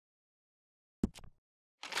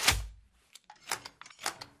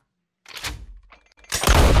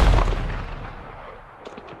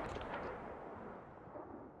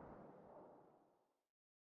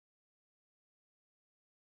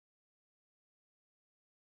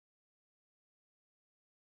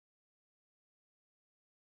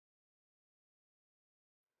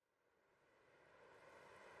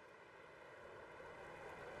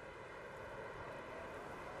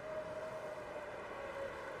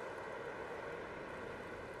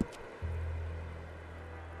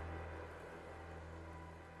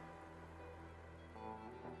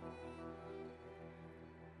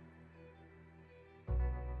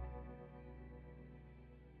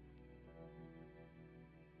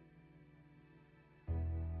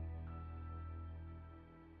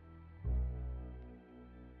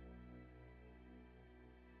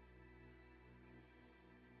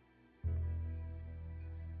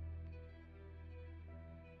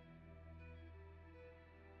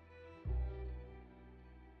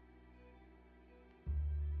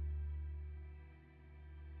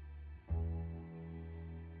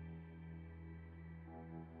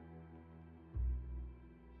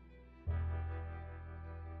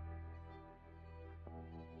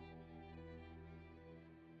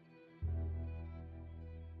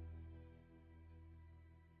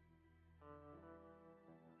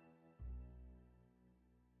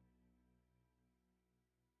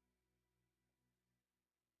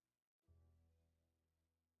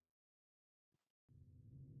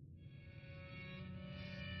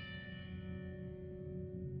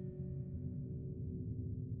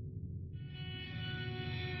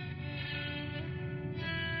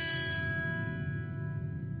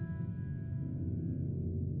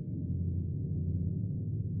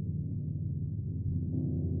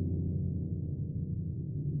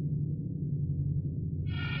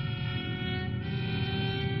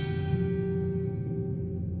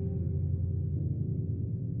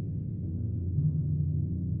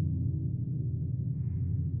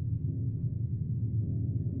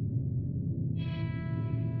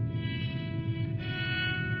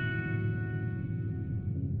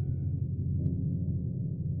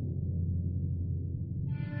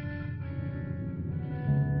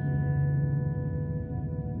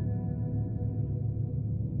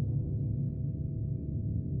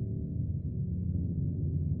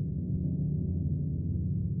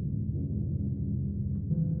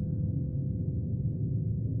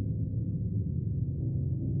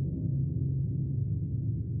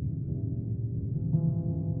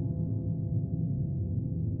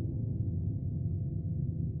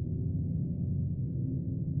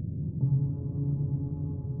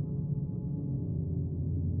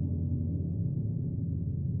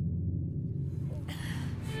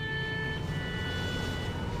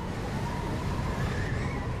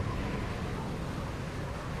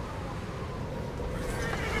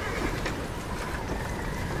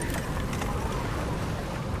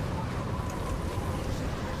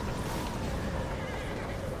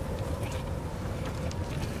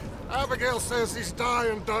Abigail says he's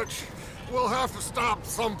dying, Dutch. We'll have to stop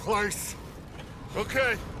someplace.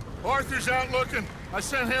 Okay. Arthur's out looking. I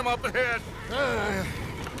sent him up ahead.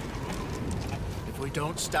 If we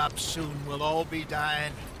don't stop soon, we'll all be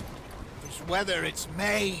dying. This weather, it's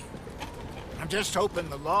May. I'm just hoping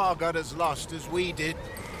the law got as lost as we did.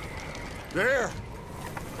 There!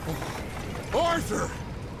 Arthur!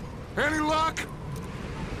 Any luck?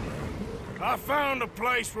 I found a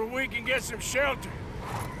place where we can get some shelter.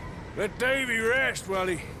 Let Davy rest while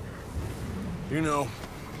he... You know.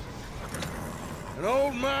 An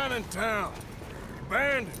old mining town.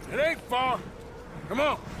 Abandoned. It ain't far. Come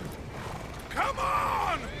on. Come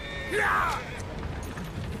on! Yeah!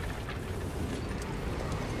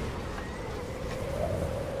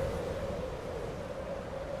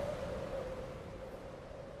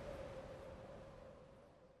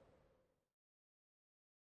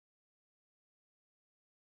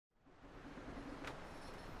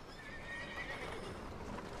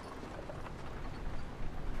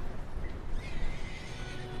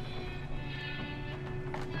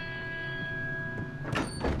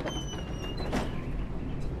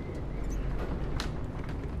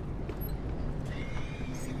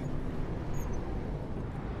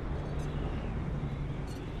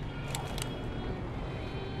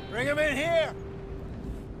 Bring him in here!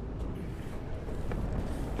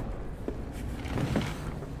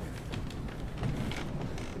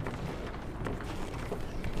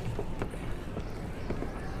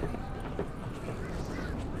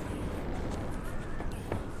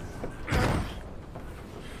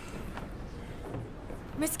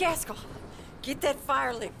 Miss Gaskell, get that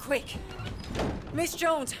fire lit, quick. Miss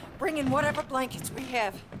Jones, bring in whatever blankets we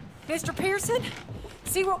have. Mr. Pearson,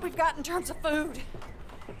 see what we've got in terms of food.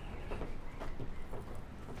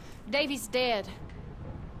 Davy's dead.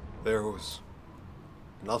 There was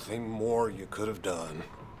nothing more you could have done.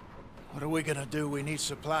 What are we gonna do? We need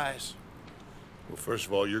supplies. Well, first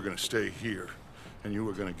of all, you're gonna stay here, and you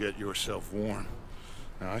were gonna get yourself warm.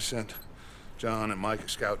 Now, I sent John and Micah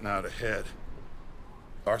scouting out ahead.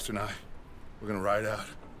 Arthur and I, we're gonna ride out,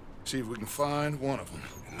 see if we can find one of them.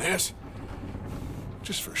 And this?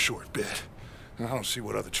 Just for a short bit. And I don't see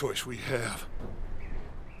what other choice we have.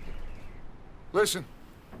 Listen.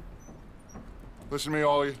 Listen to me,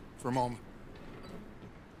 all of you, for a moment.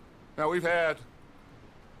 Now, we've had,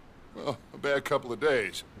 well, a bad couple of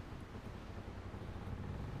days.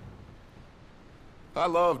 I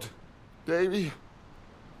loved Davy,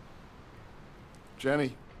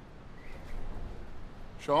 Jenny,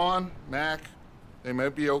 Sean, Mac. They may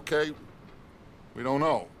be okay. We don't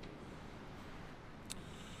know.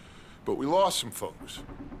 But we lost some folks.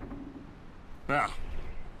 Now,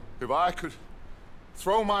 if I could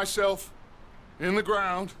throw myself in the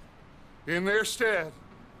ground, in their stead,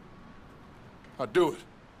 I'd do it,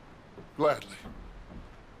 gladly.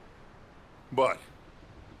 But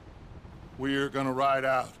we're gonna ride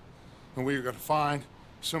out, and we're gonna find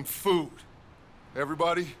some food.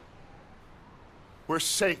 Everybody, we're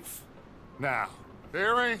safe now.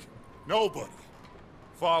 There ain't nobody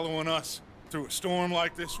following us through a storm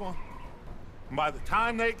like this one. And by the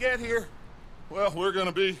time they get here, well, we're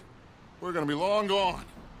gonna be long gone.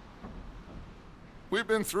 We've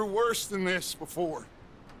been through worse than this before.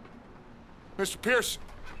 Mr. Pearson,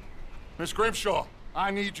 Miss Grimshaw,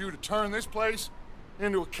 I need you to turn this place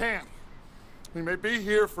into a camp. We may be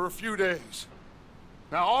here for a few days.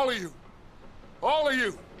 Now, all of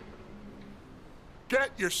you,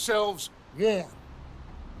 get yourselves warm.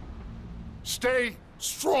 Stay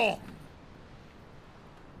strong.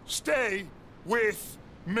 Stay with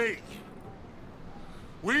me.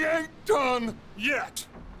 We ain't done yet.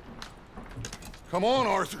 Come on,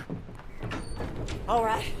 Arthur. All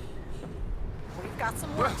right. We've got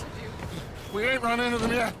some work to do. We ain't run into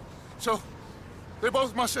them yet, so they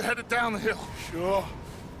both must have headed down the hill. Sure.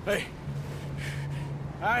 Hey,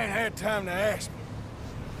 I ain't had time to ask.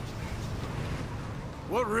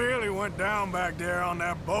 What really went down back there on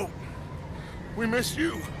that boat? We missed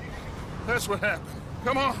you. That's what happened.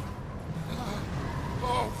 Come on.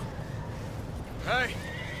 Oh. Hey,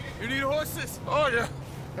 you need horses? Oh, yeah.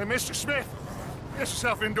 Hey, Mr. Smith, get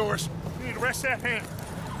yourself indoors. You need to rest that hand.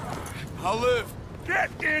 I'll live. Get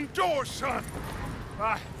indoors, son.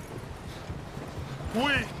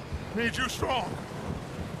 We need you strong.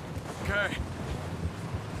 Okay.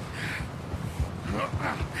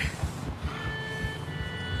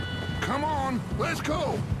 Come on, let's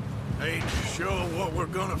go. Ain't sure what we're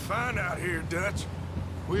gonna find out here, Dutch.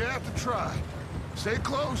 We have to try. Stay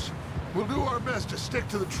close. We'll do our best to stick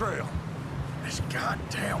to the trail. This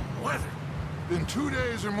goddamn weather. Been 2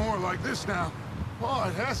 days or more like this now. Oh,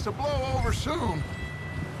 it has to blow over soon.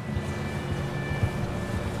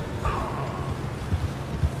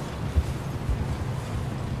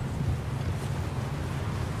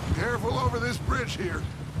 over this bridge here.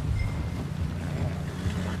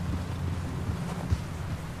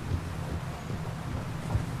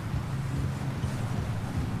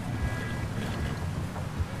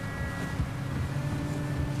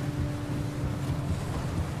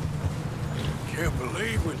 Can't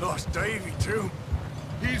believe we lost Davy, too.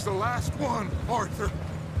 He's the last one, Arthur.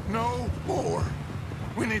 No more.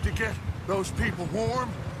 We need to get those people warm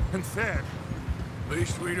and fed. At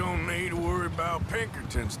least we don't need to worry about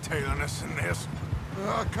Pinkertons tailing us in this.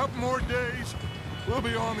 A couple more days, we'll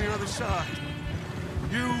be on the other side.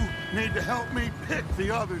 You need to help me pick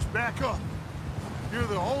the others back up. You're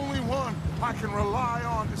the only one I can rely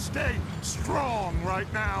on to stay strong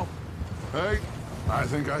right now. Hey, I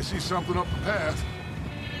think I see something up the path.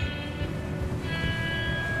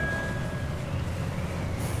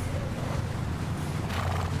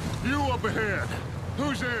 You up ahead.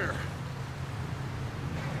 Who's there?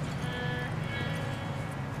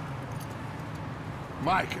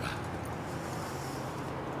 Micah.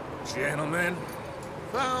 Gentlemen,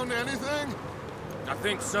 Found anything? I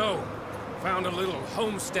think so. Found a little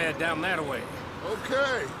homestead down that way.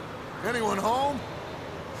 Okay. Anyone home?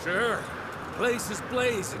 Sure. Place is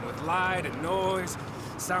blazing with light and noise.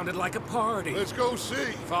 Sounded like a party. Let's go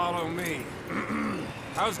see. Follow me.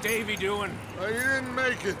 How's Davy doing? He didn't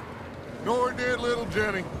make it. Nor did little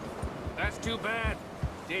Jenny. That's too bad.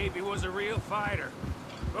 Davy was a real fighter.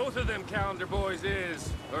 Both of them calendar boys is,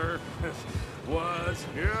 or was.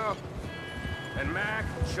 Yeah, And Mac,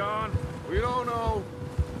 Sean, we don't know.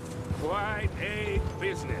 quite a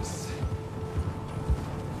business.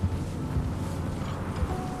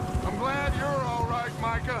 I'm glad you're all right,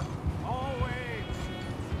 Micah. Always.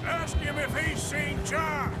 Ask him if he's seen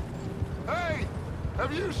John. Hey,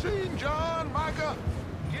 have you seen John, Micah?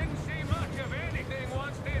 Didn't see much of anything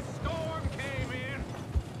once this storm came in.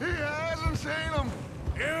 He hasn't seen him.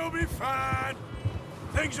 He'll be fine.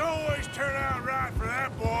 Things always turn out right for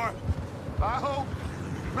that boy. I hope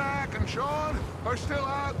Mac and Sean are still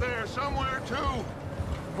out there somewhere, too.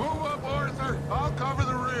 Move up, Arthur. I'll cover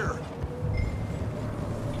the rear.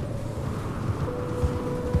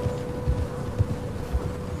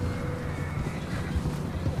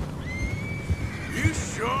 You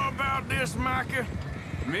sure about this, Micah?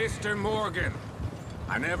 Mr. Morgan,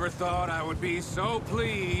 I never thought I would be so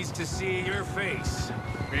pleased to see your face.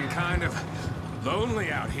 Been kind of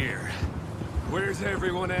lonely out here. Where's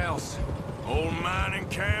everyone else? Old mining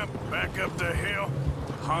camp back up the hill.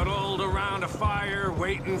 Huddled around a fire,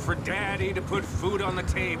 waiting for Daddy to put food on the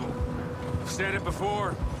table. Said it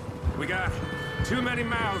before, we got too many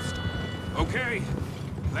mouths. Okay,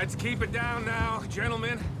 let's keep it down now,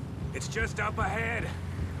 gentlemen. It's just up ahead.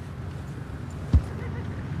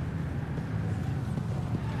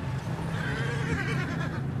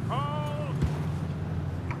 Hold!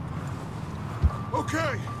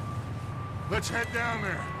 Okay, let's head down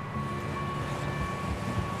there.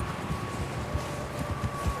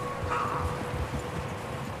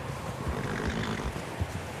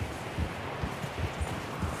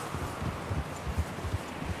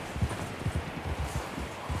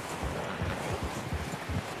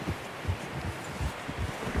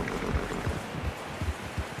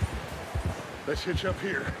 Let's hitch up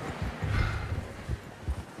here.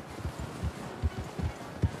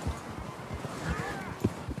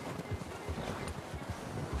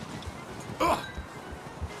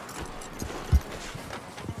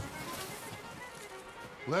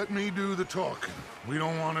 Let me do the talking. We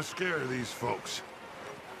don't want to scare these folks.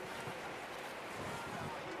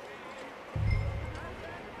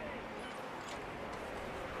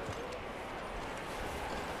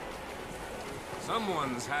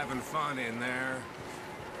 Someone's having fun in there.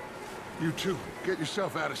 You two, get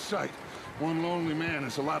yourself out of sight. One lonely man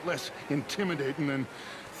is a lot less intimidating than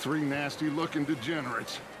three nasty-looking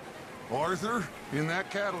degenerates. Arthur, in that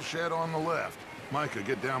cattle shed on the left. Micah,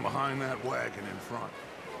 get down behind that wagon in front.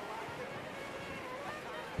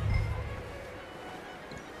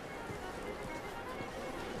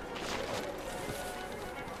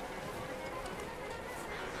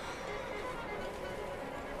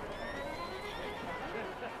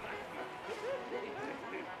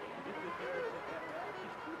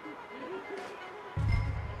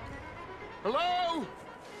 Hello?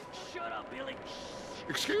 Shut up, Billy.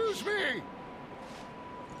 Excuse me?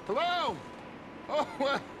 Hello? Oh,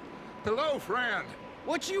 well, hello, friend.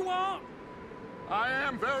 What you want? I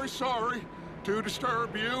am very sorry to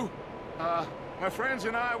disturb you. My friends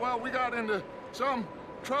and I, well, we got into some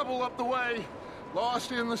trouble up the way,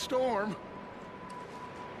 lost in the storm.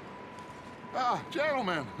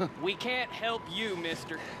 Gentlemen, We can't help you,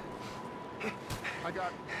 mister. I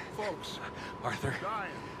got folks Arthur,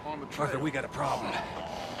 dying. on the trail. Arthur, we got a problem.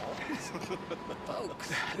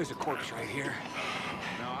 Folks, there's a corpse right here.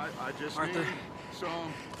 Now, I just Arthur, need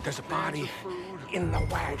some there's a body food in the or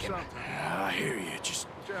wagon. something. I hear you. Just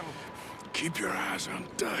Gentlemen, keep your eyes on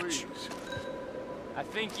Dutch. please. I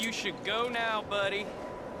think you should go now, buddy.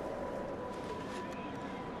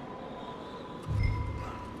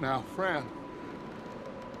 Now, friend,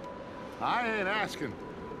 I ain't asking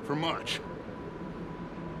for much.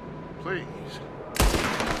 Please.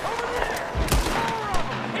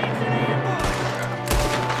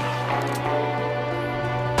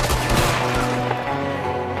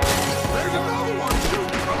 There's another one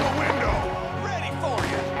shooting from the window. Ready for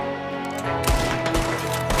you.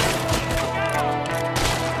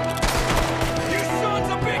 You sons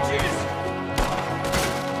of bitches!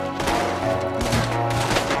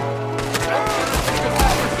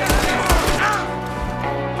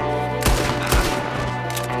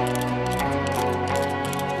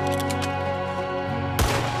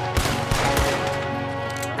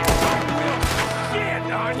 Shit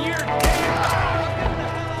on your dead!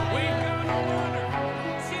 We've got a runner!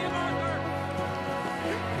 See him, Arthur?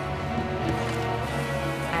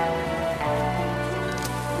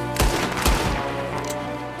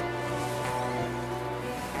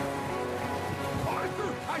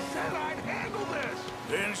 Arthur, I said I'd handle this.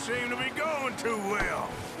 Didn't seem to be going too well.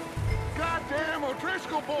 Goddamn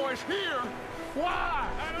O'Driscoll boys here. Why?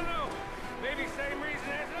 I don't know. Maybe same reason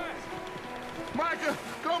as us. Micah,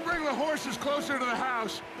 go bring the horses closer to the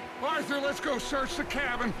house. Arthur, let's go search the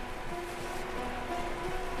cabin.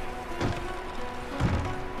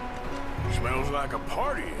 Smells like a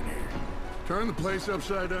party in here. Turn the place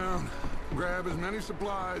upside down. Grab as many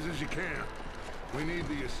supplies as you can. We need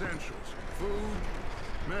the essentials. Food,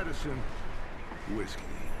 medicine, whiskey.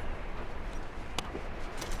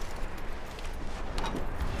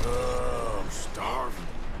 Oh, I'm starving.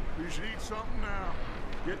 You should eat something now.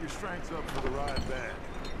 Get your strength up for the ride back.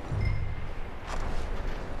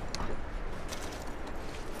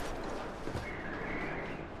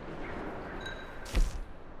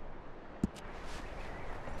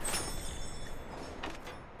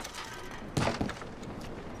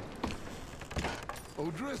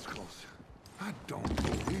 O'Driscoll's. I don't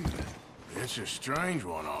believe it. It's a strange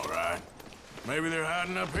one, all right. Maybe they're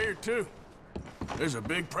hiding up here, too. There's a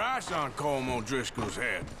big price on Colm O'Driscoll's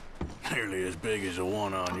head. Nearly as big as the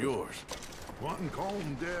one on yours. Wanting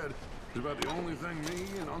Colm dead is about the only thing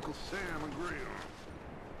me and Uncle Sam agree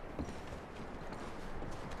on.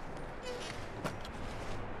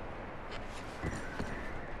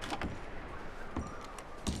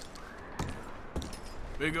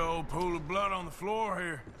 Big old pool of blood on the floor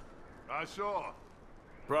here. I saw.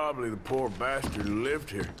 Probably the poor bastard who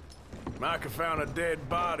lived here. Micah found a dead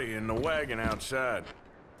body in the wagon outside.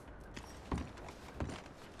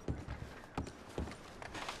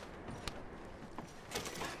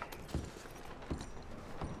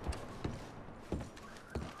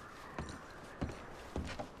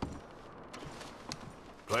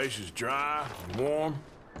 Place is dry and warm.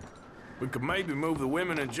 We could maybe move the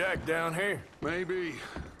women and Jack down here. Maybe.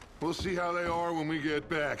 We'll see how they are when we get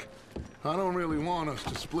back. I don't really want us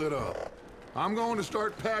to split up. I'm going to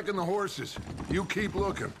start packing the horses. You keep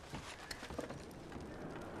looking.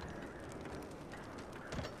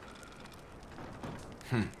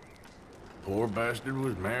 Poor bastard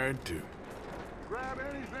was married too. Grab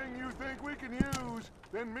anything you think we can use,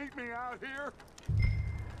 then meet me out here.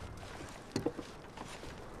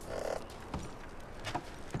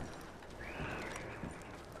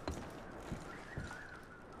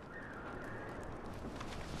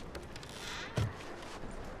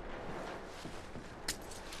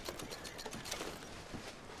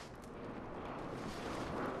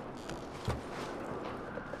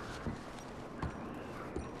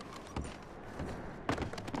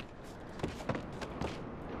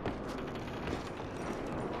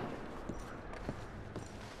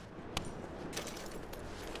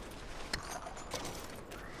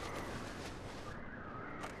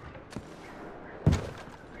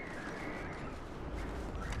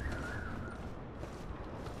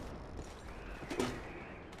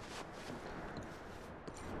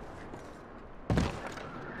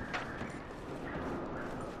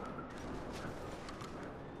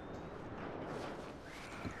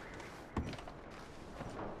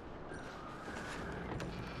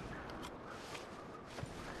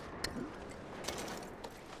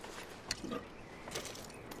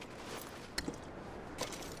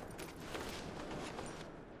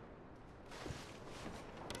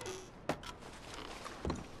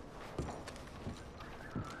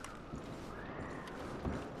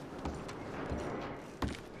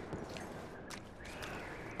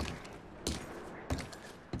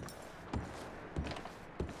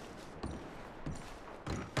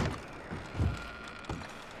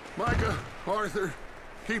 Micah, Arthur,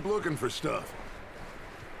 keep looking for stuff.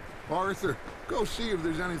 Arthur, go see if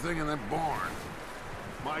there's anything in that barn.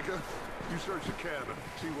 Micah, you search the cabin,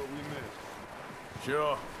 see what we missed.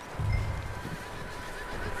 Sure.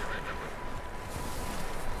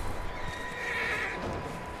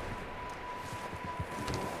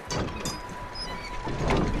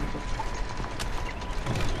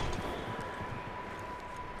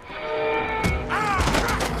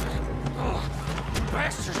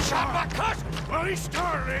 Bastard shot my cousin! Well, he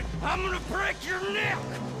started it. I'm gonna break your neck!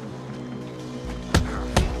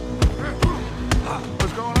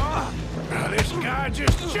 What's going on? This guy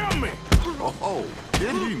just jumped me! Oh,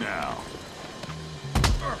 did he now?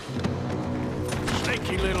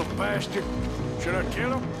 Sneaky little bastard. Should I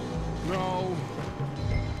kill him? No.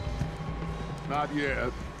 Not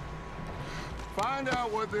yet. Find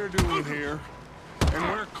out what they're doing here, and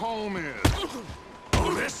where Colm is.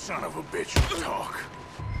 Oh, this son of a bitch will talk.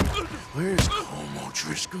 Where's Colm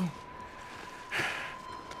O'Driscoll?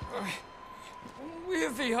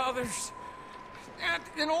 With the others. At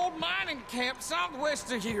an old mining camp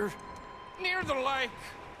southwest of here. Near the lake.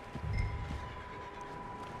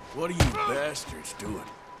 What are you bastards doing?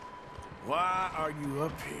 Why are you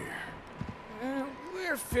up here?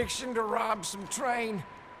 We're fixing to rob some train.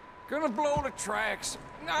 Gonna blow the tracks.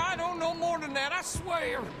 I don't know more than that, I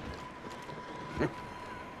swear.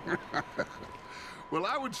 Well,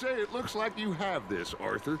 I would say it looks like you have this,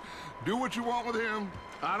 Arthur. Do what you want with him.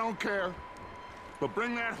 I don't care. But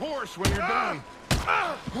bring that horse when you're done.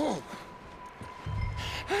 Oh.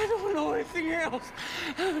 I don't know anything else.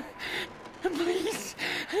 Please,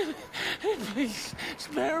 please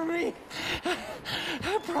spare me.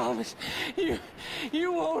 I promise you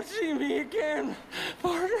won't see me again,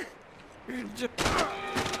 partner.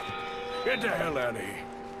 Get the hell out of here.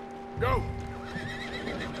 Go!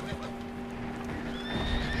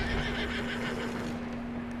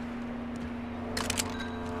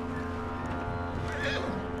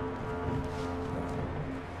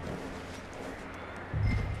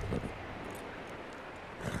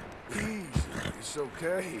 Easy, it's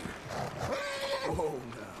okay. Oh,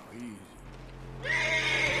 now, easy.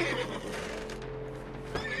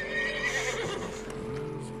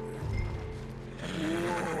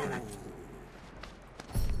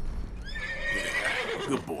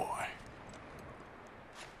 Good boy.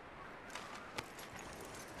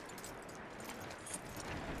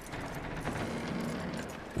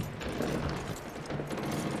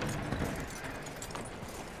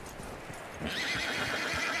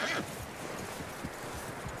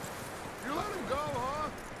 You let him go, huh?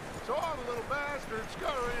 Saw the little bastard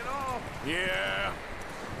scurrying off. Yeah,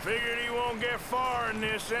 figured he won't get far in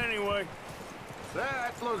this anyway.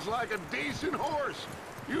 That looks like a decent horse.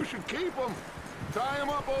 You should keep him. Tie him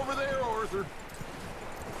up over there, Arthur.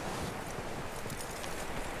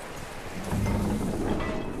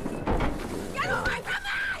 Get away from me!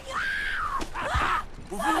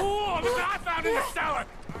 Whoa, look what I found in the cellar!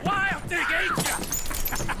 Wild thing, ain't ya?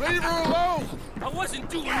 Leave her alone! I wasn't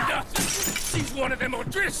doing nothing. She's one of them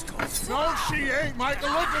O'Driscolls. No, she ain't, Michael.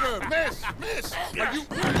 Look at her. Miss, are you...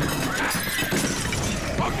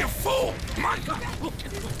 Oh, you fool! Michael!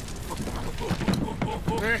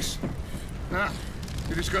 Miss, now,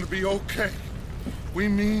 it is gonna be okay. We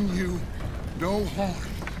mean you no harm.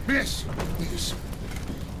 Miss,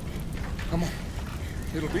 come on.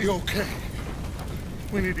 It'll be okay.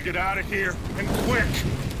 We need to get out of here, and quick.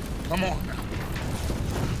 Come on now.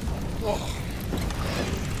 Oh.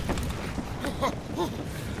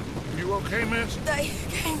 You okay, miss? They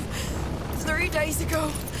came 3 days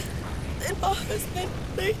ago. And my husband,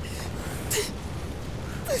 they...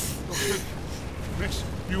 Okay. Miss,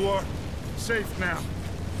 you are safe now.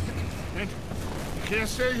 And you can't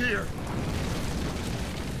stay here.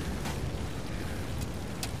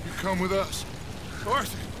 You come with us.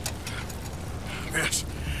 Arthur. Miss,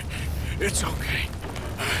 it's okay.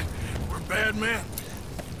 We're bad men.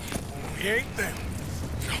 We ain't them.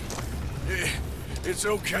 It's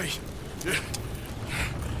okay.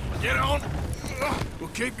 Get on. We'll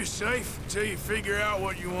keep you safe until you figure out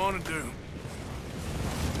what you want to do.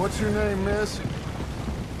 What's your name, miss?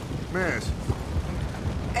 Miss?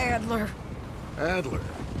 Adler. Adler.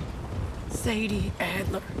 Sadie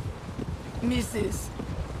Adler. Mrs.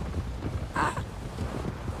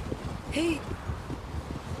 He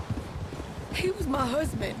was my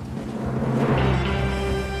husband.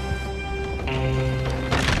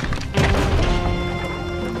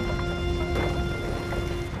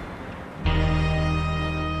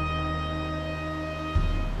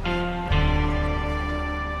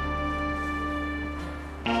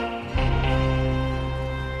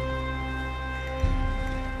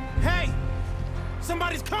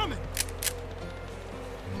 somebody's coming!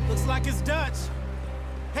 Looks like it's Dutch.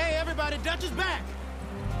 Hey, everybody, Dutch is back!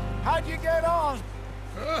 How'd you get on?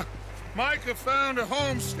 Micah found a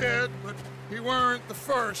homestead, but he weren't the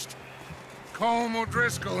first. Colm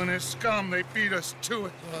O'Driscoll and his scum, they beat us to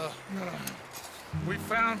it. We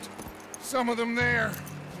found some of them there,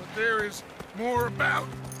 but there is more about,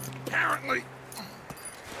 apparently.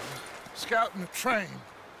 Scouting the train.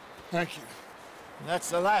 Thank you. That's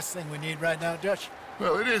the last thing we need right now, Dutch.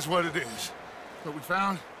 Well, it is what it is. But we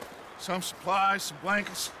found some supplies, some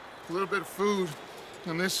blankets, a little bit of food,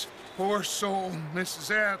 and this poor soul, Mrs.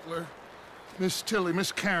 Adler, Miss Tilly,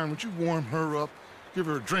 Miss Karen, would you warm her up? Give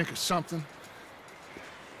her a drink or something?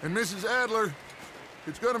 And Mrs. Adler,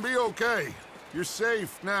 it's gonna be okay. You're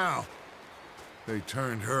safe now. They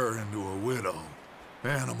turned her into a widow.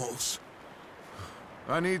 Animals.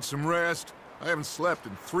 I need some rest. I haven't slept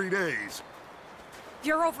in 3 days.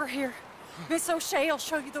 You're over here. Miss O'Shea will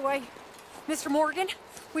show you the way. Mr. Morgan,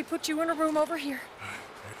 we put you in a room over here.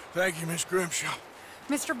 Thank you, Miss Grimshaw.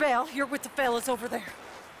 Mr. Bell, you're with the fellas over there.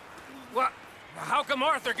 What? How come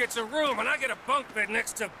Arthur gets a room and I get a bunk bed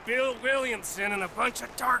next to Bill Williamson and a bunch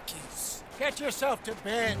of darkies? Get yourself to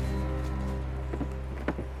bed.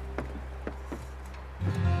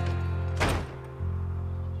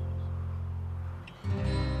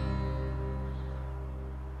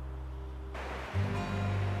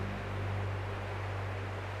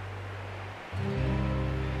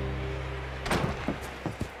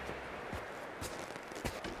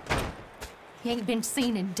 He ain't been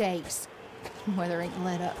seen in days. Weather ain't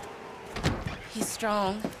let up. He's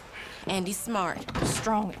strong, and he's smart.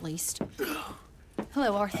 Strong, at least.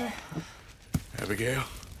 Hello, Arthur. Abigail?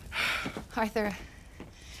 Arthur,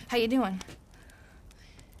 how you doing?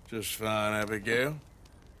 Just fine, Abigail.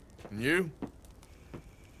 And you?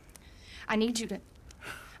 I need you to...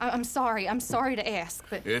 I'm sorry to ask,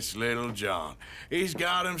 but... It's little John. He's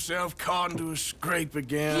got himself caught into a scrape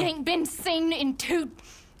again. He ain't been seen in 2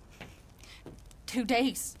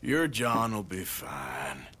 days. Your John will be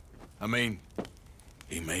fine. I mean,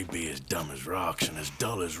 he may be as dumb as rocks and as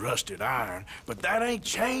dull as rusted iron, but that ain't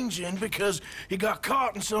changing because he got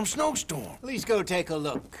caught in some snowstorm. Please go take a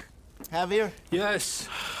look. Javier? Yes.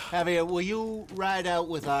 Javier, will you ride out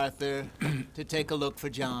with Arthur to take a look for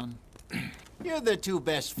John? You're the 2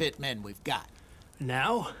 best fit men we've got.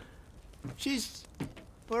 Now?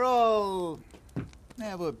 We're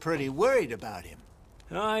pretty worried about him.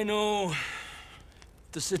 I know.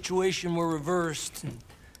 The situation were reversed, and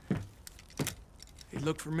he'd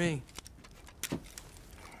look for me.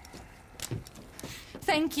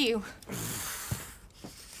 Thank you.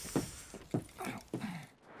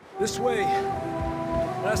 This way.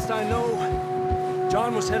 Last I know,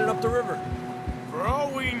 John was headed up the river. For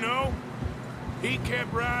all we know, he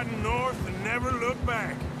kept riding north and never looked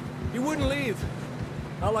back. He wouldn't leave.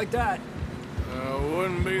 Not like that.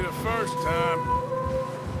 Wouldn't be the first time.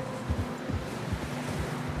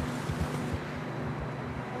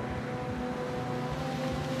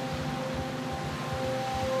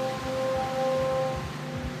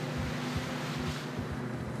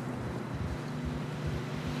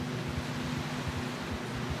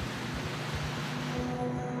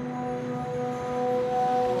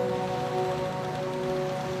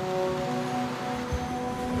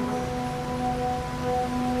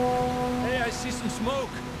 Smoke.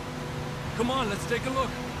 Come on, let's take a look.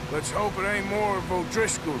 Let's hope it ain't more of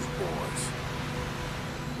O'Driscoll's boys.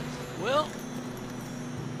 Well,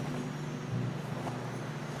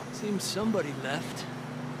 seems somebody left.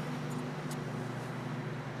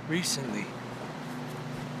 Recently.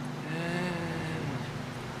 And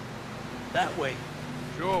that way.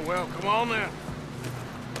 Sure, well, come on then.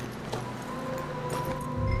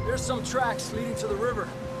 There's some tracks leading to the river.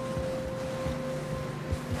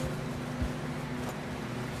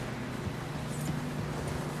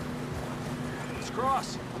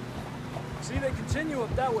 Cross. See, they continue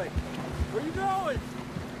up that way. Where you going?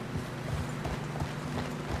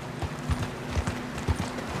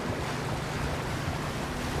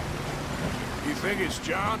 You think it's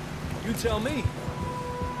John? You tell me.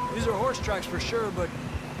 These are horse tracks for sure, but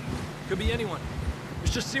could be anyone.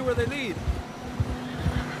 Let's just see where they lead.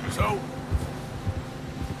 So,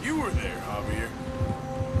 you were there, Javier.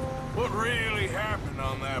 What really happened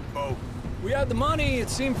on that boat? We had the money, it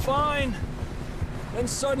seemed fine. Then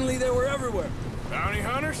suddenly they were everywhere. Bounty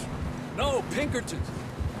hunters? No, Pinkertons.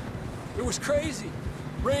 It was crazy.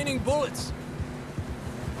 Raining bullets.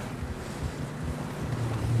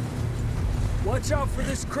 Watch out for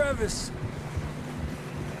this crevice.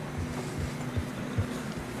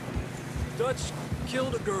 Dutch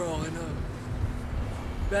killed a girl in a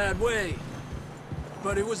bad way.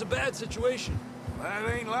 but it was a bad situation. That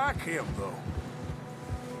ain't like him, though.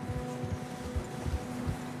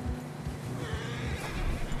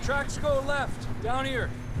 Tracks go left, down here.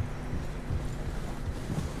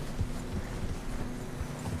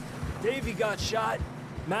 Davey got shot.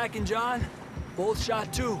 Mac and John, both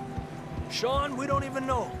shot too. Sean, we don't even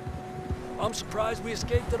know. I'm surprised we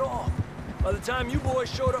escaped at all. By the time you boys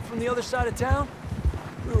showed up from the other side of town,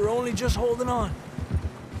 we were only just holding on.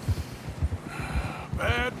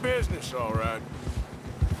 Bad business, all right.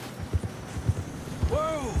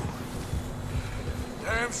 Whoa!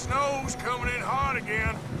 Damn snow's coming in hard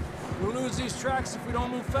again. We'll lose these tracks if we don't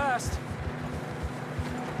move fast.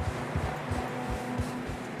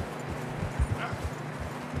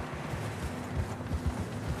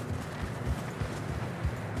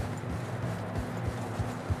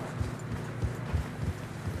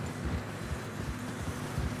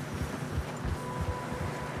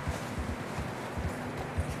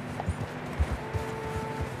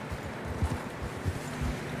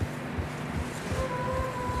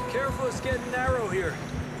 Careful, it's getting narrow here.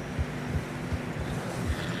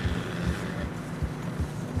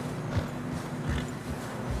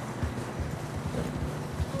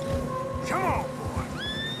 Come on,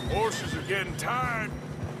 boy. Horses are getting tired.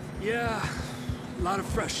 Yeah, a lot of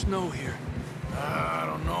fresh snow here. I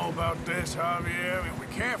don't know about this, Javier. I mean, we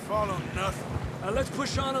can't follow nothing. Let's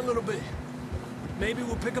push on a little bit. Maybe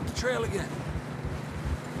we'll pick up the trail again.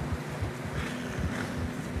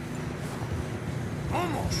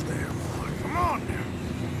 Almost there, boy. Come on now.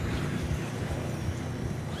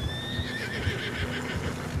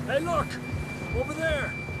 Hey, look! Over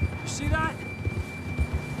there! You see that?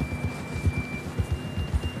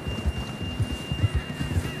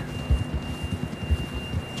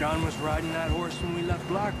 John was riding that horse when we left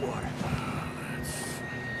Blackwater.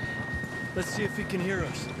 Let's see if he can hear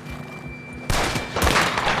us.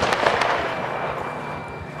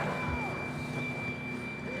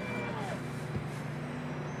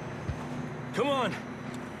 Come on!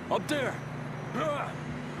 Up there!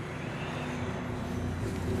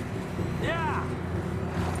 Yeah!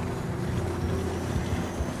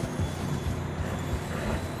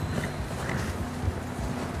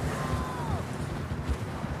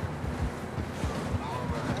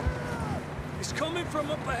 He's coming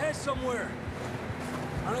from up ahead somewhere.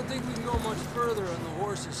 I don't think we can go much further on the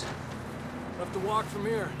horses. We'll have to walk from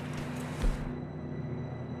here.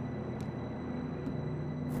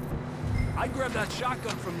 I'd grab that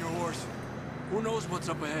shotgun from your horse. Who knows what's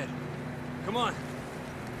up ahead? Come on.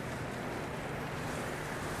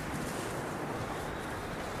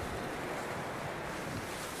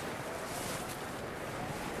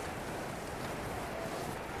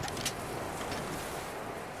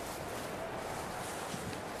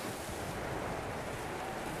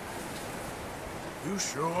 You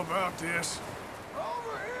sure about this?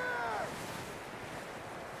 Over here!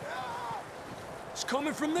 It's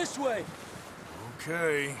coming from this way.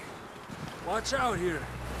 Okay. Watch out here.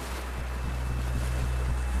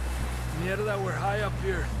 Nieta, that we're high up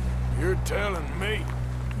here. You're telling me.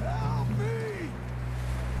 Help me!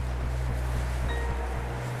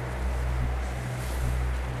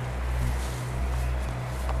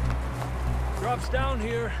 Drops down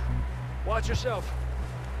here. Watch yourself.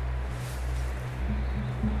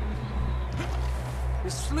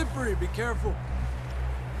 It's slippery, be careful.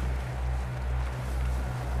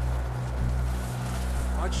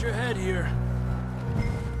 Watch your head here.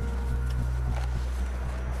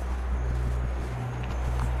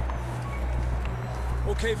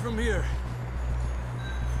 Okay from here.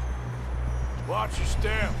 Watch your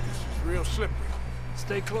step. This is real slippery.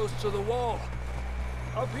 Stay close to the wall.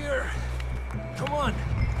 Up here. Come on.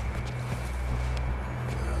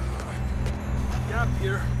 Gap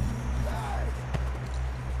here.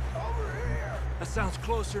 Over here! That sounds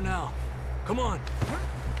closer now. Come on.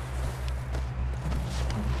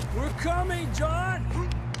 We're coming, John!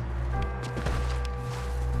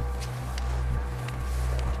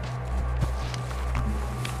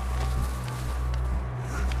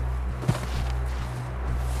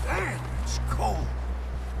 Damn, it's cold.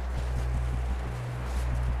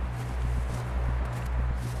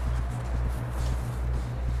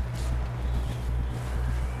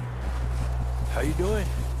 How you doing?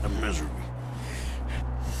 I'm miserable.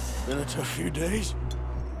 Been a tough few days.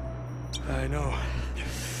 I know.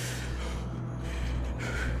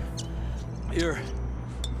 Here,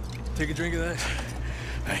 take a drink of that.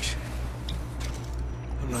 Thanks.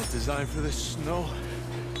 I'm not designed for this snow.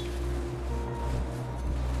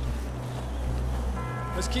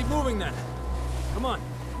 Let's keep moving then. Come on.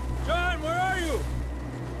 John, where are you?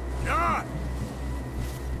 John!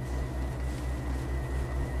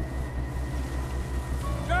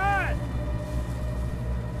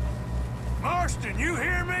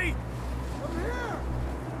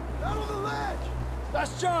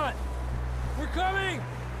 That's John! We're coming!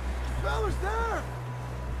 Fellas there!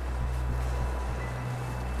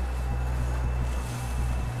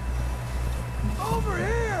 Over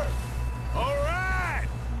here! All right!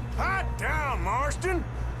 Hot down, Marston!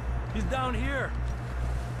 He's down here.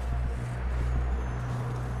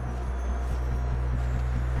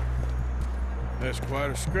 That's quite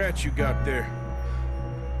a scratch you got there.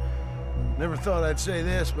 Never thought I'd say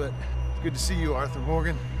this, but it's good to see you, Arthur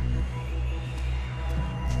Morgan.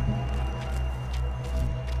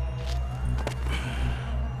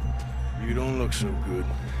 You don't look so good.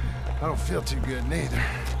 I don't feel too good, neither.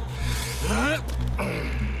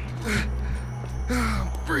 I'm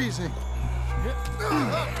freezing.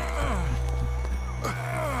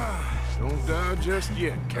 Don't die just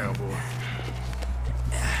yet, cowboy.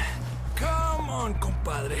 Come on,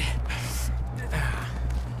 compadre.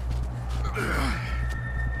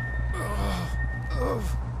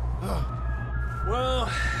 Well,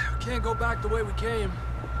 we can't go back the way we came.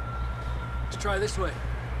 Let's try this way.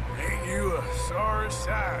 Ain't you a sorry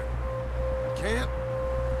sight? Can't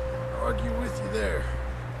argue with you there.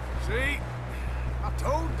 See? I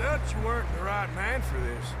told Dutch you weren't the right man for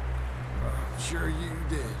this. I'm sure you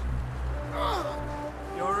did.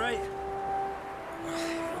 You all right?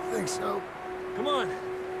 I think so. Come on.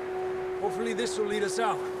 Hopefully this will lead us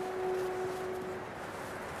out.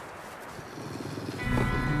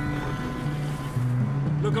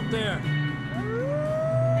 Look up there.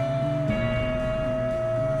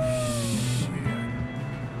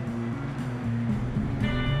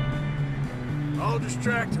 I'll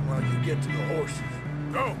distract him while you get to the horses.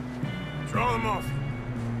 Go! Draw them off.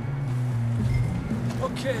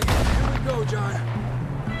 Okay, here we go, John.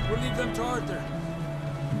 We'll leave them to Arthur.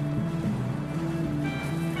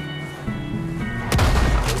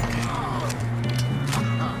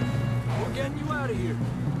 We're getting you out of here.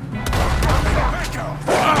 Back off!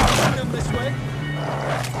 Send them this way.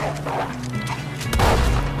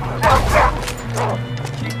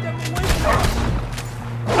 Keep them away from us.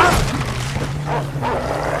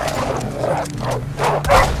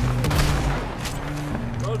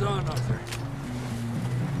 Well done, Arthur.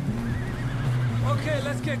 Okay,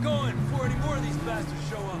 let's get going before any more of these bastards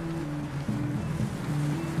show up.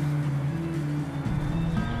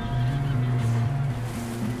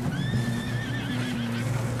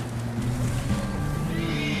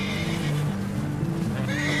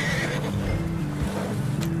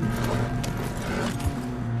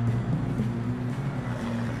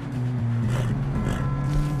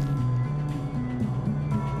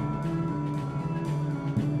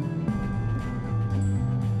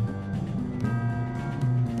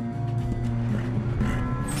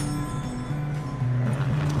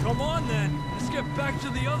 Come on, then. Let's get back to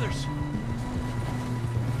the others.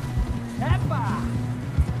 Peppa!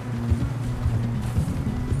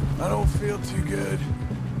 I don't feel too good.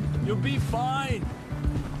 You'll be fine.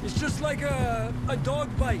 It's just like a dog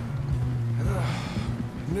bite.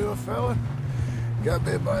 Knew a fella, got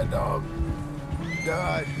bit by a dog,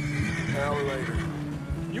 died an hour later.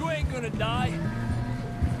 You ain't gonna die.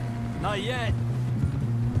 Not yet.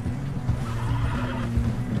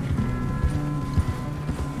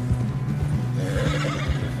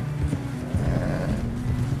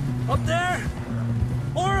 Up there!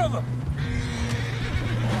 More of them!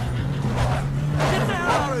 Get the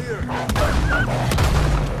hell out of here!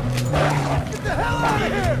 Get the hell out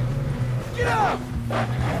of here! Get out!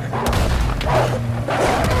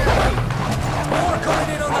 More coming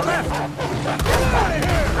in on the left! Get out of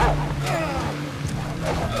here!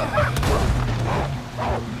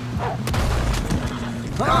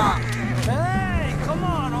 Hey, come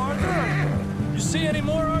on, Arthur! You see any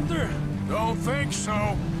more, Arthur? Don't think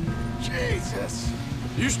so. Jesus!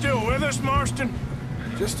 You still with us, Marston?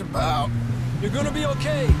 Just about. You're gonna be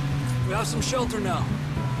okay. We have some shelter now.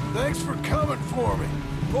 Thanks for coming for me.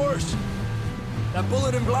 Of course. That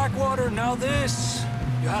bullet in Blackwater, now this.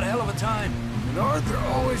 You had a hell of a time. And Arthur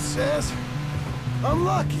always says, I'm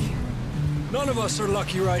lucky. None of us are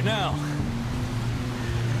lucky right now.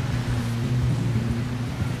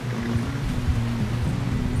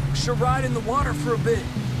 We should ride in the water for a bit.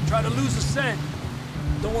 Try to lose the scent.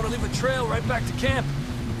 Don't want to leave a trail right back to camp.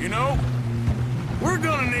 You know, we're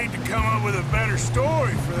gonna need to come up with a better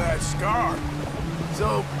story for that scar.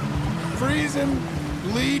 So, freezing,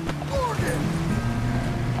 lead, Morgan.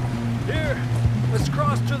 Here, let's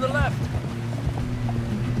cross to the left.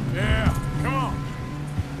 Yeah, come on.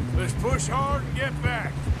 Let's push hard and get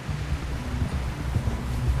back.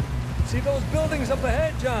 See those buildings up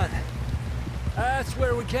ahead, John? That's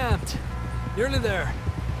where we camped. Nearly there.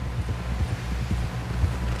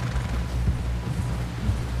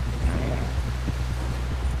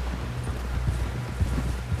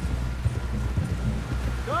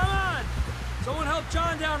 help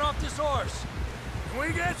John down off this horse. Can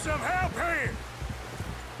we get some help here?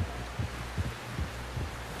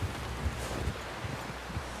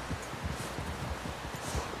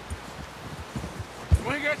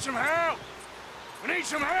 Can we get some help? We need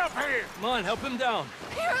some help here. Come on, help him down.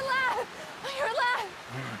 You're alive! You're alive!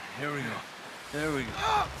 Here we go. There we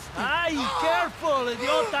go. Ay, careful,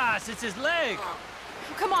 idiotas. It's his leg.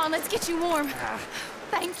 Come on, let's get you warm.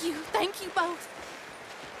 Thank you both.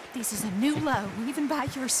 This is a new low, even by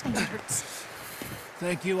your standards.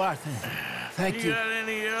 Thank you, Arthur. Thank you. You got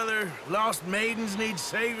any other lost maidens need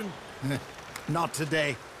saving? Not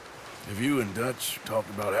today. Have you and Dutch talked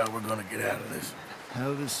about how we're gonna get out of this? I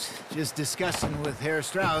was just discussing with Herr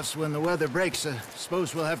Strauss when the weather breaks.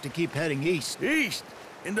 Suppose we'll have to keep heading east. East?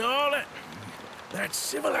 Into all that... That's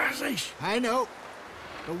civilization. I know.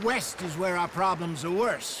 The west is where our problems are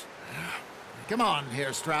worse. Come on,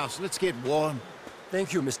 Herr Strauss, let's get warm.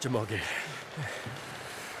 Thank you, Mr. Moggy.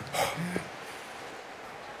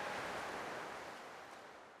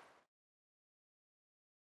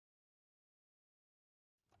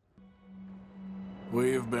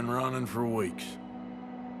 We have been running for weeks.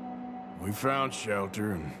 We found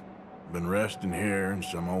shelter and been resting here in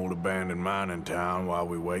some old abandoned mining town while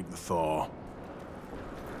we wait the thaw.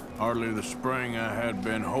 Hardly the spring I had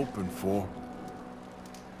been hoping for.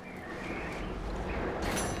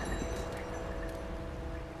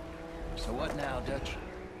 So what now, Dutch?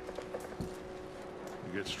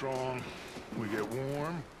 We get strong, we get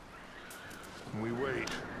warm, and we wait.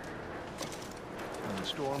 When the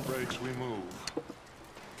storm breaks, we move.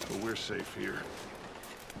 But we're safe here.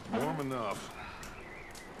 Warm enough.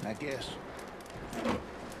 I guess. You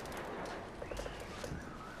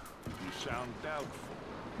sound doubtful.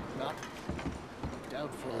 Not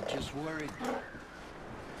doubtful, just worried.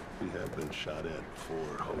 We have been shot at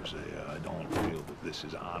before, Hosea. I don't feel that this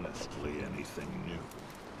is honestly anything new.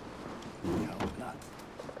 No, not.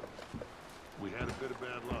 We had a bit of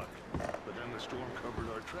bad luck, but then the storm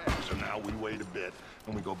covered our tracks. So now we wait a bit,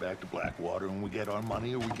 and we go back to Blackwater, and we get our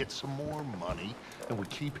money, or we get some more money, and we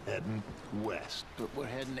keep heading west. But we're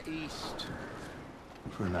heading east.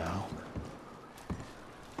 For now.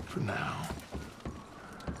 For now.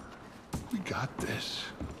 We got this.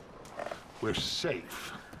 We're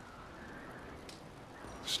safe.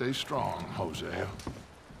 Stay strong, Hosea.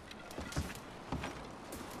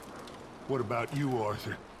 What about you,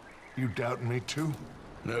 Arthur? You doubting me too?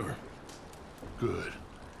 Never. Good.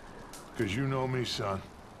 Because you know me, son.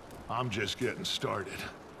 I'm just getting started.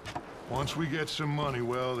 Once we get some money,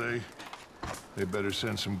 well, they better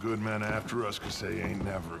send some good men after us, because they ain't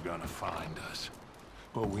never gonna find us.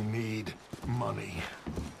 But we need money.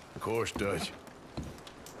 Of course, Dutch.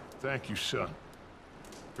 Thank you, son,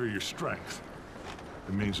 for your strength.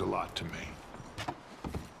 It means a lot to me.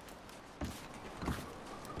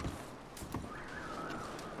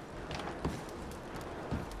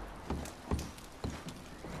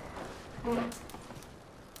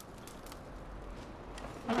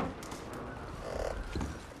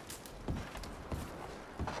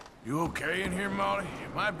 You okay in here, Molly?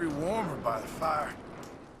 It might be warmer by the fire.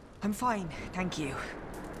 I'm fine, thank you.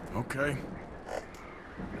 Okay.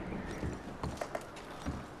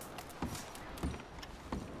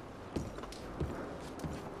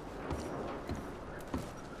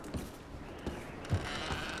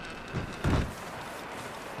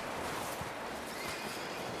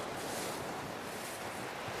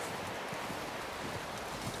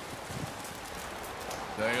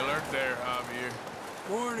 Stay alert there, Javier.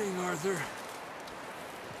 Morning, Arthur.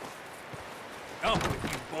 Up with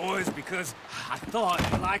you boys because I thought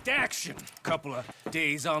you liked action. Couple of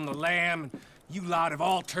days on the lam, and you lot have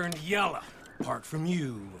all turned yellow. Apart from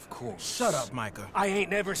you, of course. Shut up, Micah. I ain't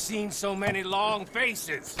never seen so many long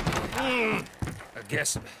faces. I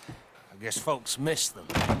guess folks miss them.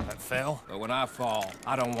 That fell. But when I fall,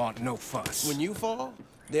 I don't want no fuss. When you fall,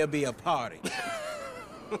 there'll be a party.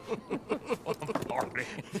 Party.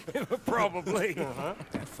 Probably.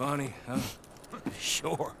 That funny, huh?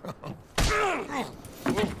 Sure. I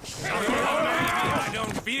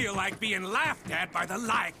don't feel like being laughed at by the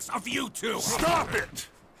likes of you two. Stop it!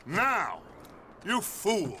 Now! You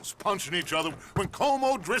fools punching each other when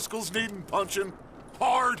Como Driscoll's needing punching.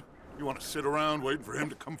 Hard. You want to sit around waiting for him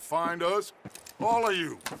to come find us? All of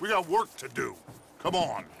you, we got work to do. Come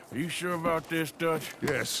on. Are you sure about this, Dutch?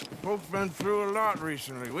 Yes. Folks been through a lot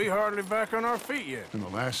recently. We hardly back on our feet yet. And the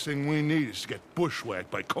last thing we need is to get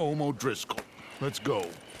bushwhacked by Como Driscoll. Let's go.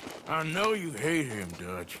 I know you hate him,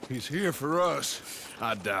 Dutch. He's here for us.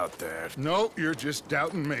 I doubt that. No, you're just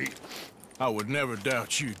doubting me. I would never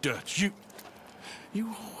doubt you, Dutch.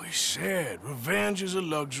 You always said revenge is a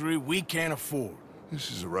luxury we can't afford. This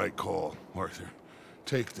is the right call, Arthur.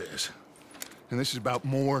 Take this. And this is about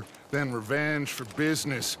more than revenge for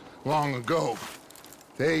business long ago.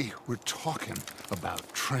 They were talking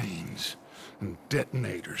about trains and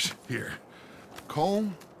detonators here.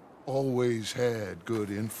 Colm always had good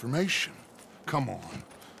information. Come on.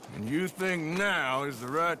 And you think now is the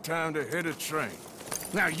right time to hit a train?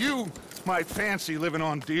 Now you might fancy living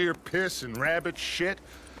on deer piss and rabbit shit.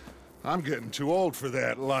 I'm getting too old for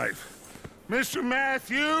that life. Mr.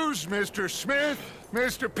 Matthews, Mr. Smith,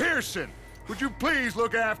 Mr. Pearson, would you please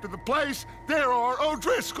look after the place? There are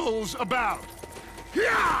O'Driscolls about.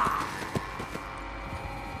 Yeah!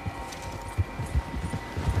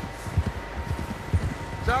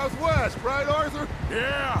 Southwest, right, Arthur?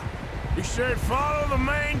 Yeah. He said follow the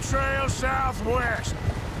main trail southwest.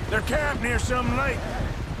 They're camped near some lake.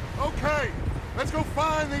 Okay, let's go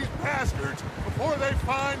find these bastards before they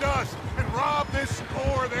find us and rob this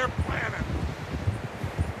store they're planning.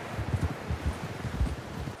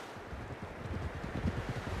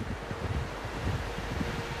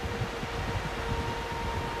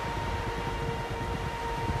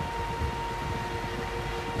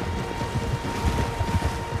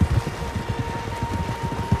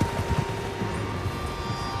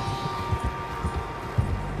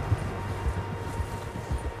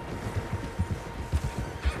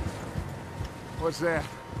 What's that?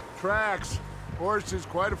 Tracks. Horses,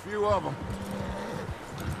 quite a few of them.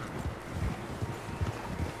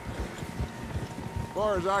 As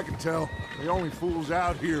far as I can tell, the only fools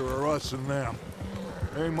out here are us and them.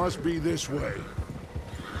 They must be this way.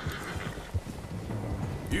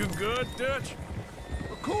 You good, Dutch?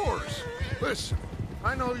 Of course. Listen,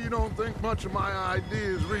 I know you don't think much of my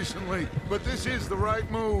ideas recently, but this is the right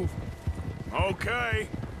move. Okay.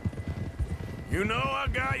 You know I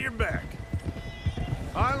got your back.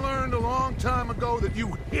 I learned a long time ago that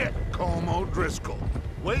you hit Colm O'Driscoll.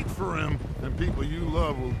 Wait for him, and people you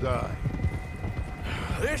love will die.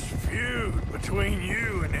 This feud between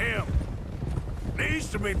you and him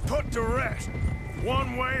needs to be put to rest,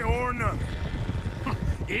 one way or another.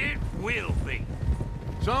 It will be.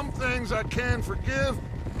 Some things I can forgive,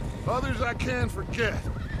 others I can forget.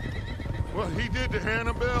 What he did to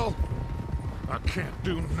Hannibal, I can't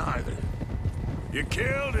do neither. You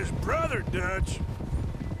killed his brother, Dutch.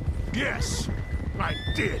 Yes, I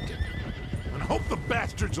did. And hope the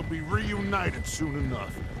bastards will be reunited soon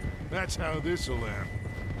enough. That's how this'll end.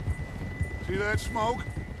 See that smoke?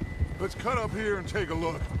 Let's cut up here and take a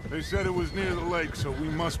look. They said it was near the lake, so we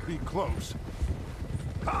must be close.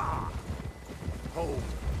 Ha! Hold.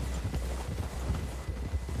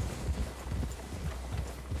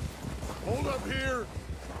 Hold up here.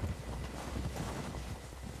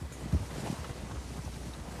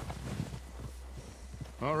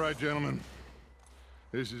 All right, gentlemen.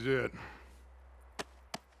 This is it.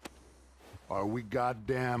 Are we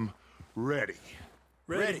goddamn ready?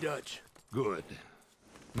 Ready, Dutch. Good.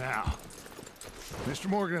 Now, Mr.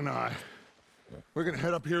 Morgan and I, we're gonna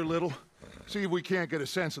head up here a little, see if we can't get a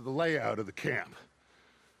sense of the layout of the camp.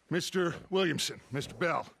 Mr. Williamson, Mr.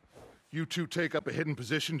 Bell, you two take up a hidden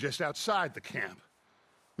position just outside the camp.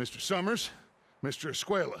 Mr. Summers, Mr.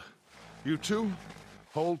 Escuela, you two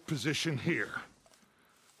hold position here.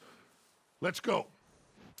 Let's go.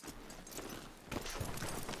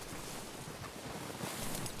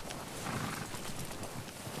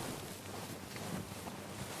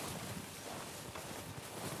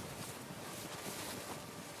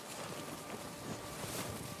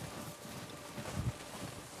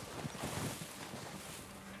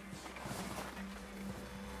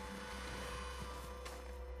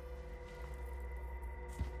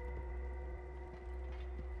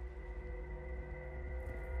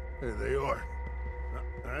 There they are.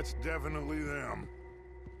 That's definitely them.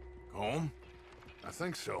 Colm? I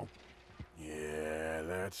think so. Yeah,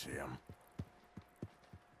 that's him.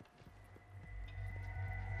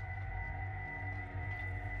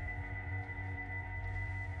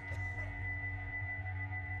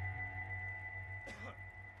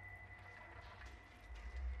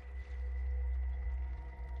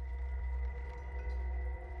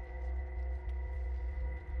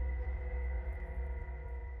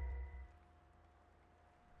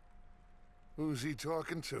 Who's he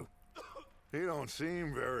talking to? He don't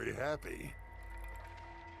seem very happy.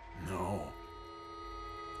 No.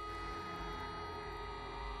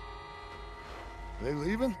 They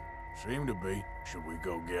leaving? Seem to be. Should we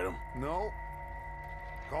go get them? No.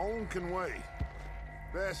 Colm can wait.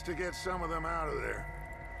 Best to get some of them out of there.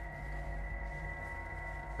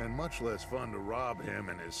 And much less fun to rob him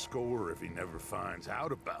and his score if he never finds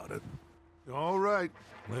out about it. All right,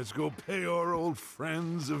 let's go pay our old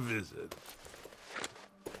friends a visit.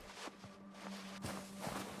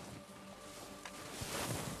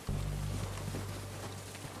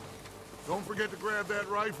 Don't forget to grab that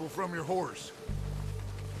rifle from your horse.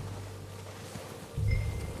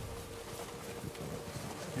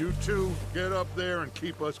 You two, get up there and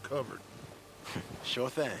keep us covered. Sure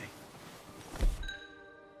thing.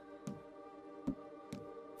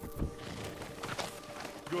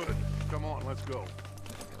 Good. Come on, let's go.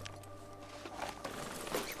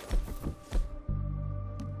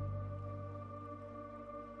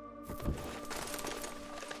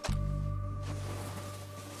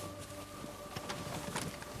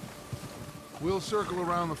 We'll circle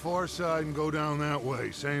around the far side and go down that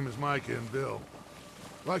way, same as Micah and Bill.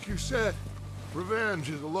 Like you said,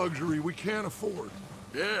 revenge is a luxury we can't afford.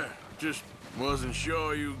 Yeah, just wasn't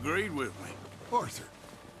sure you agreed with me. Arthur.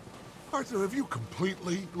 Arthur, have you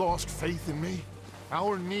completely lost faith in me?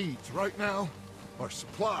 Our needs right now are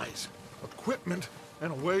supplies, equipment,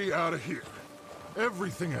 and a way out of here.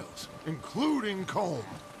 Everything else, including Colm,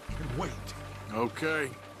 can wait.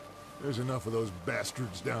 Okay. There's enough of those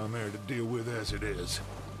bastards down there to deal with as it is.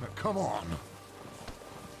 Now, come on.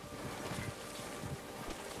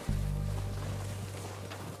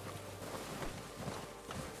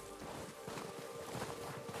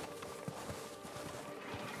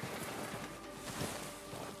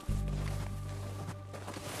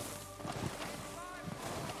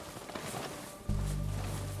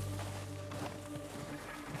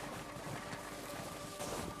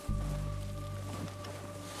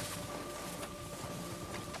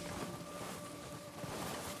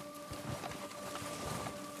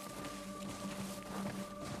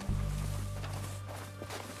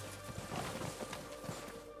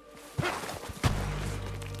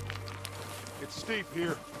 It's steep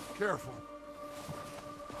here. Careful.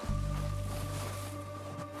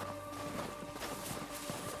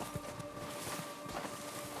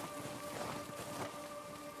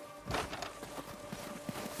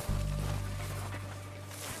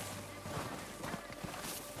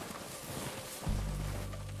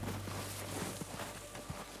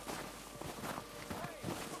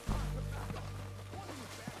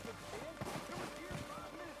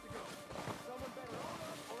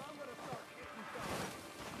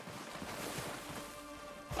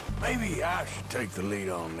 Maybe I should take the lead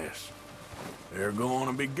on this. They're going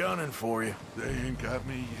to be gunning for you. They ain't got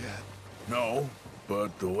me yet. No,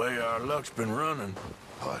 but the way our luck's been running...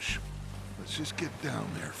 Hush. Let's just get down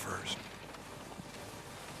there first.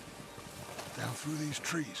 Down through these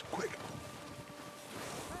trees, quick.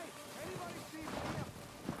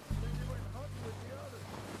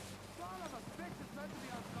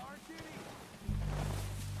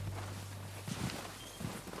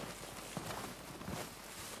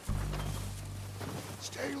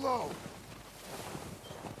 Stay low.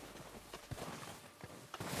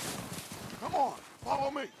 Come on,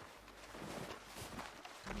 follow me.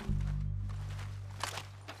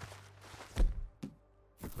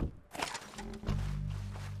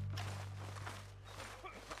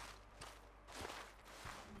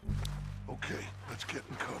 Okay, let's get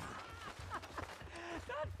in cover.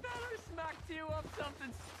 That feller smacked you up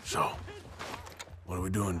something. So, what are we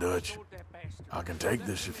doing, Dutch? I can take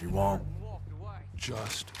this if you want.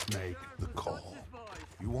 Just make the call.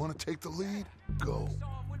 You want to take the lead? Go.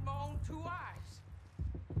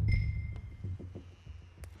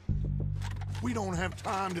 We don't have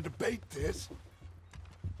time to debate this.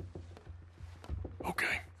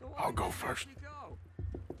 Okay, I'll go first.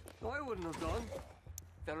 I wouldn't have done.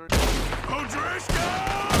 O'Driscoll!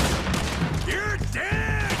 You're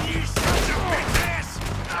dead, you sons of bitches!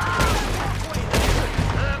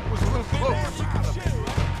 That was a little close.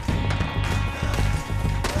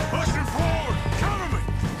 Pushing forward! Cover me!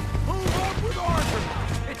 Move up with Arthur!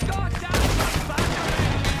 It's gone down the back of it!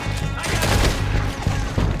 I got it!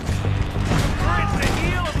 Prince the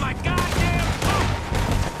heel of my goddamn foot!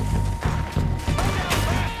 Come down,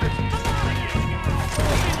 bastards! Come on,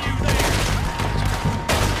 you there!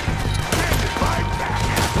 Fight back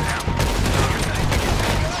at them!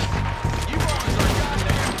 You boys are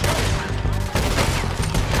goddamn jokers!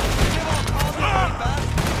 Give on all the way back!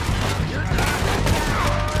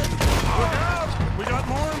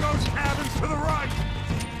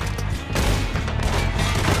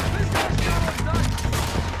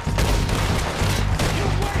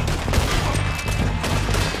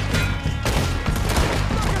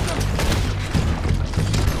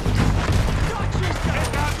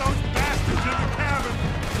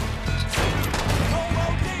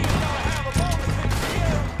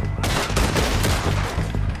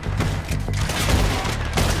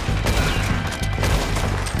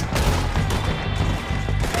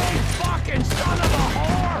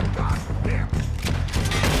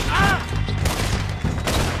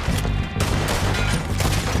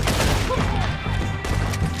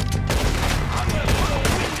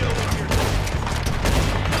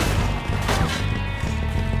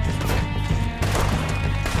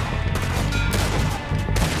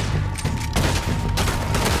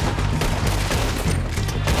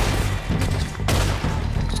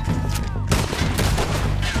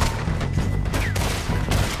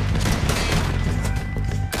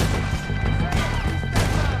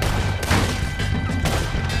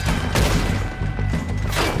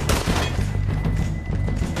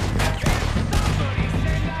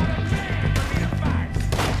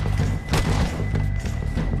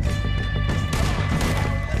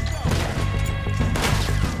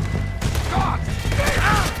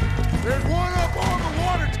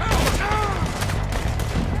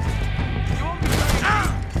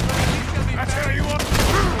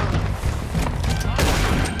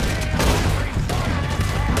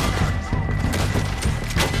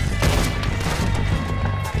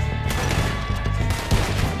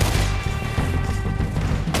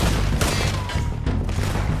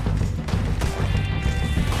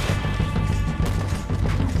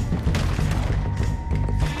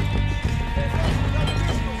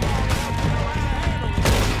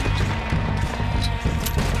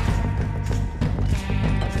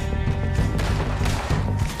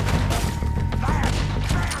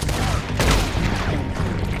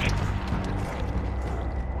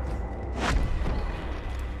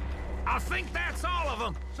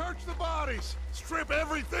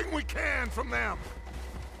 demand from them.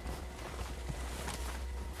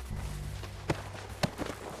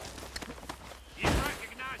 You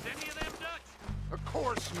recognize any of them Dutch? Of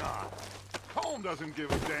course not. Colm doesn't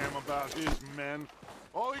give a damn about his men.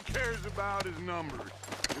 All he cares about is numbers.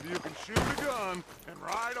 If you can shoot a gun and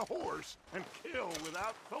ride a horse and kill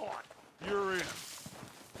without thought, you're in.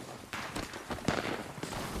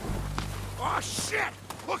 Oh, shit!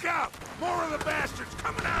 Look out! More of the bastards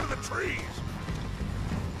coming out of the trees!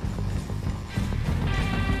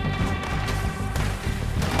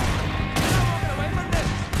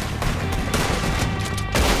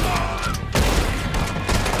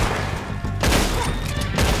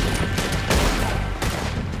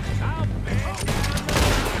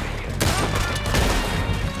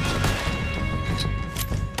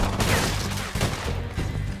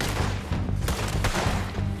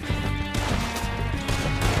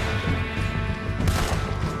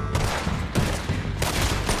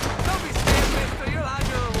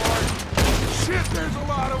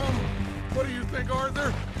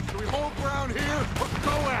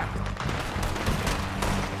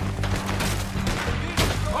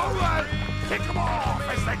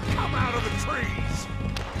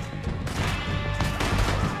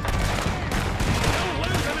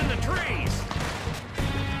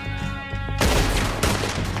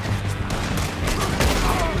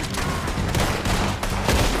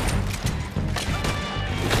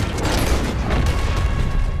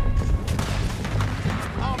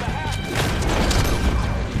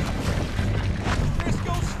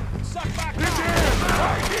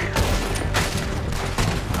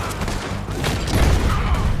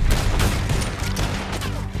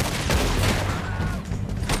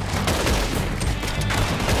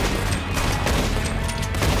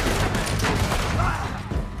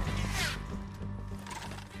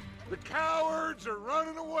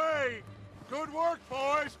 Good work,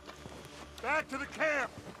 boys. Back to the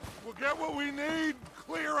camp. We'll get what we need,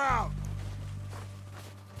 clear out.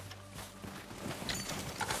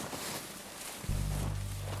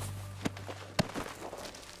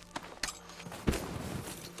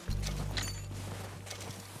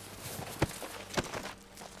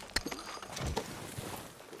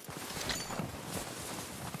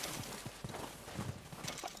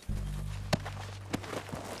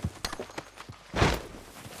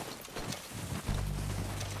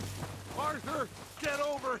 Arthur, get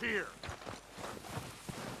over here!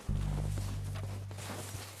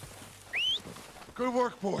 Good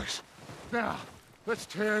work, boys. Now, let's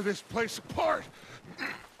tear this place apart.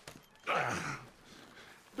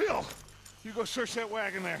 Bill, you go search that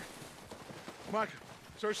wagon there. Mike,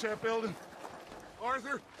 search that building.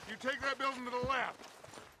 Arthur, you take that building to the left.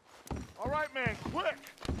 All right, man, quick!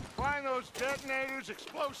 Find those detonators,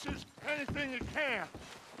 explosives, anything you can.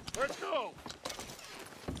 Let's go!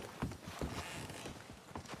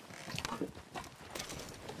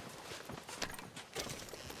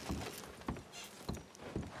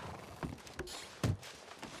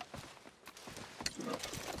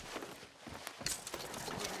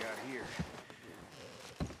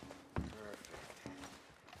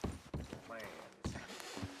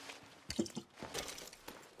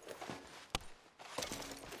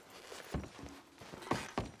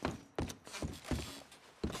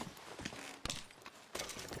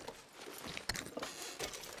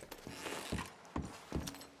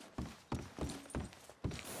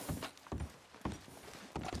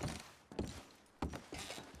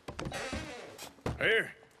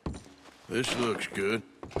 Here. This looks good.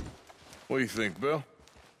 What do you think, Bill?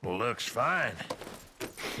 Well, looks fine.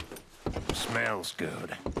 Smells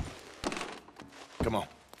good. Come on.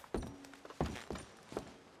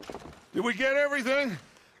 Did we get everything?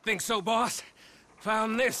 Think so, boss.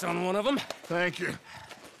 Found this on one of them. Thank you.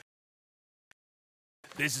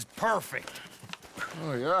 This is perfect.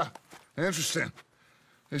 Oh, yeah? Interesting.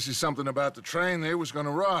 This is something about the train they was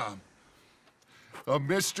gonna rob. A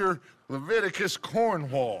Mr. Leviticus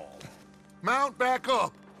Cornwall. Mount back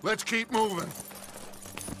up. Let's keep moving.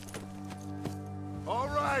 All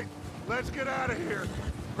right, let's get out of here.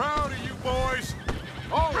 Proud of you boys.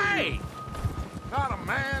 All Hey! of you. Not a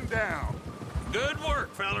man down. Good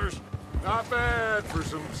work, fellers. Not bad for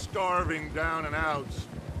some starving down and outs.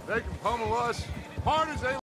 They can pummel us hard as they